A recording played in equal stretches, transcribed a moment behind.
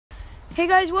Hey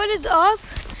guys, what is up?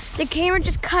 The camera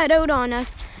just cut out on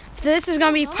us. So this is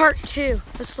gonna be part 2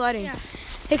 of sledding. Yeah.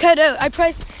 It cut out. I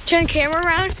turned the camera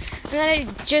around and then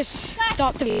I just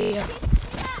stopped the video.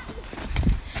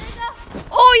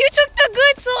 Oh, you took the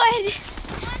good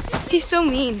sled! He's so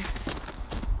mean.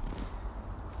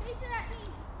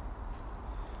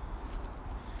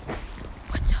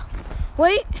 What's up?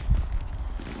 Wait.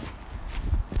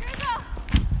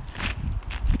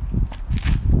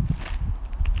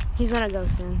 He's gonna go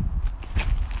soon.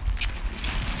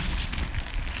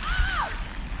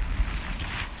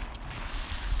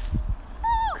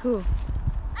 Cool.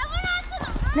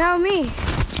 Now me.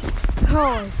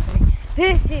 Holy frick.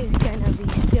 This is gonna be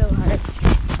so hard.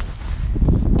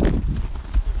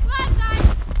 Come on, guys.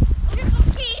 We're gonna go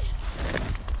ski.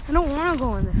 I don't wanna go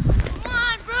on this one. Come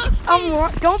on, bro.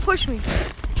 Don't push me.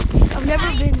 I've never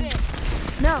been.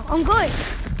 No, I'm good.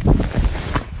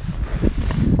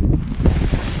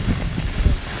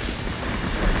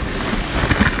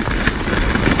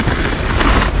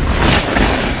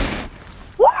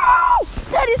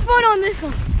 That is fun on this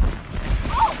one.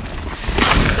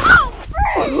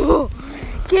 Oh,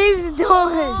 Gabe's done.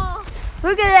 Oh.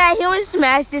 Look at that. He almost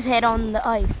smashed his head on the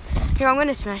ice. Here, I'm going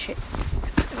to smash it.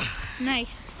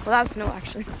 Nice. Well, that was snow,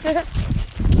 actually.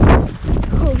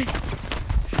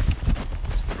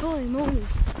 Holy moly.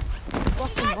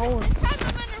 Fucking moly. This time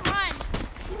I'm going to run.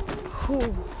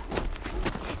 Ooh.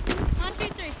 1, 2,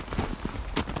 3.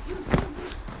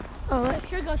 Oh,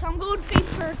 here goes. I'm going feet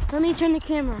first. Let me turn the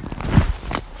camera.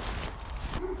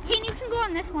 Kane, you can go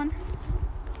on this one.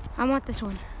 I want this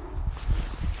one.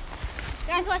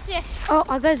 Guys, watch this. Oh,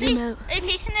 I gotta zoom out. Are you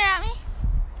facing it at me?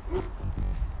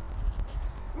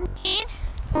 Kane?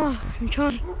 Oh, I'm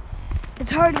trying.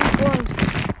 It's hard with gloves.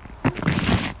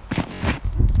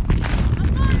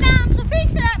 I'm going down, so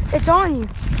face it up. It's on you.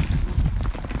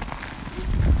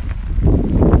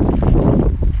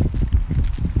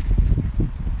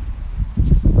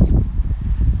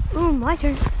 Ooh, my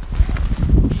turn.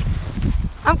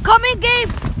 I'm coming,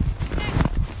 Gabe.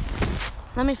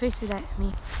 Let me face it at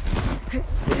me.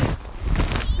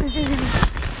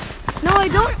 No,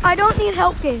 I don't need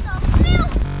help, Gabe.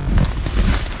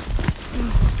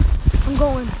 I'm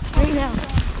going right now.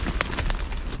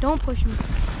 Don't push me.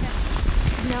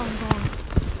 Now I'm going.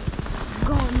 I'm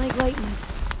going like lightning.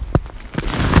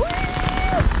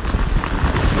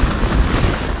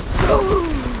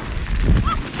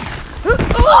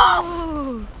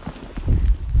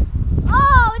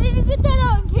 Oh, did you get that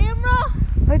on camera?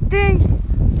 I think.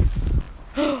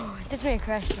 It just made a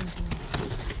crash into me.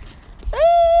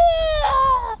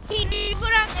 Kane, you go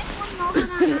down this one and I'll go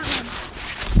down that one.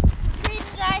 Please,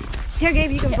 guys. Here,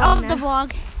 Gabe, you can Get vlog off now. the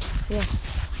vlog. Yeah.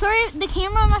 Sorry, the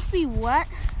camera must be wet.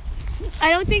 I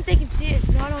don't think they can see it.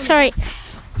 It's not on. Sorry.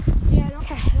 Yeah,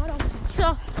 not on.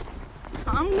 So,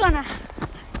 I'm gonna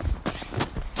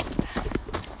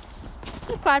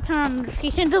subscribe, turn on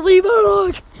notifications, to leave a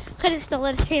like, because it's the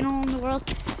latest channel in the world.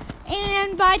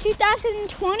 And by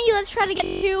 2020, let's try to get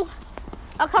to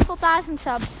a couple thousand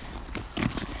subs.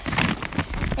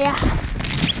 Yeah.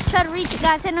 Try to reach it,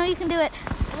 guys. I know you can do it.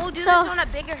 We'll do this on a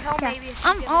bigger hill, maybe.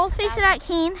 I'll face it at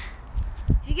Keen.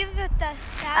 If you give it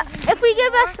 1,000. If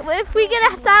we get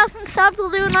 1,000 subs, we'll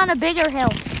do it on a bigger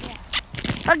hill. Yeah.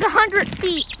 Like 100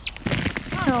 feet.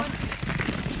 No.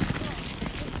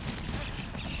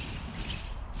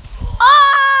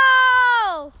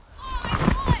 Oh!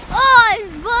 Oh,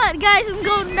 his butt. Guys, I'm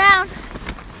going down.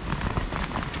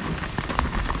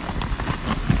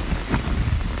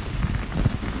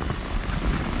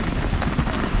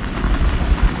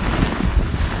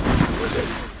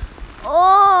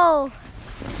 Oh!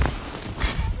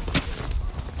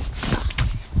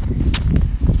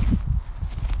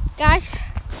 Guys,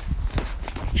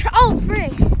 oh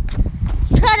frig!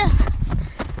 Try to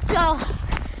go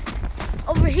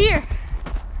over here.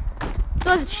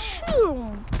 Go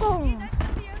boom, boom.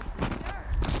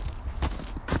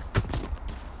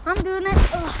 I'm doing it.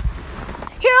 Ugh.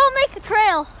 Here, I'll make a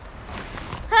trail.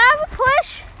 Can I have a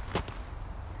push?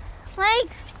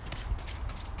 Like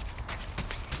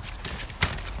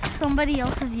somebody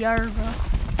else's yard, bro.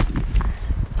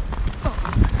 Oh.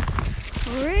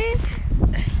 Rip.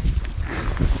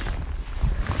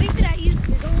 Fix it at you.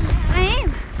 You're going down. I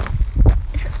am.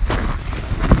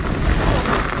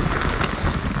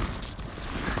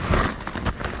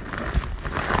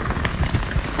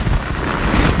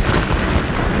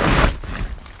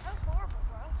 That was horrible,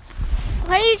 bro.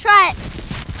 Why don't you try it?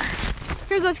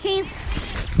 Here goes Kane.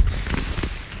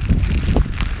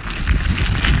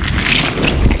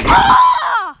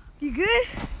 Oh! You good?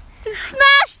 It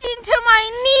smashed into my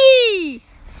knee.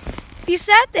 You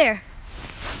sat there.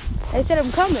 I said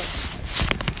I'm coming.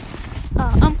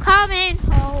 I'm coming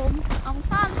home. I'm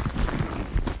coming.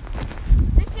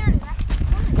 This yard is actually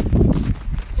fun.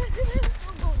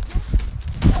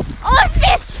 Oh,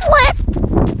 fish slip!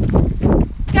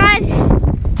 Guys,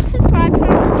 subscribe to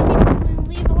our channel and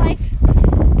leave a like.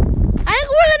 I think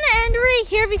we're going to end right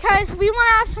here because we want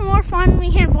to have some more fun.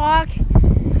 We can't vlog.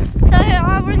 So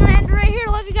we're going to end right here.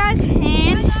 Love you guys.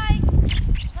 And Bye,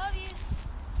 guys. Love you.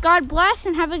 God bless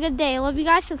and have a good day. Love you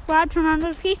guys. Subscribe, turn on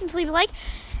notifications, leave a like.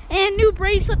 And new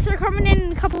bracelets are coming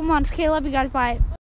in a couple months. Okay, love you guys. Bye.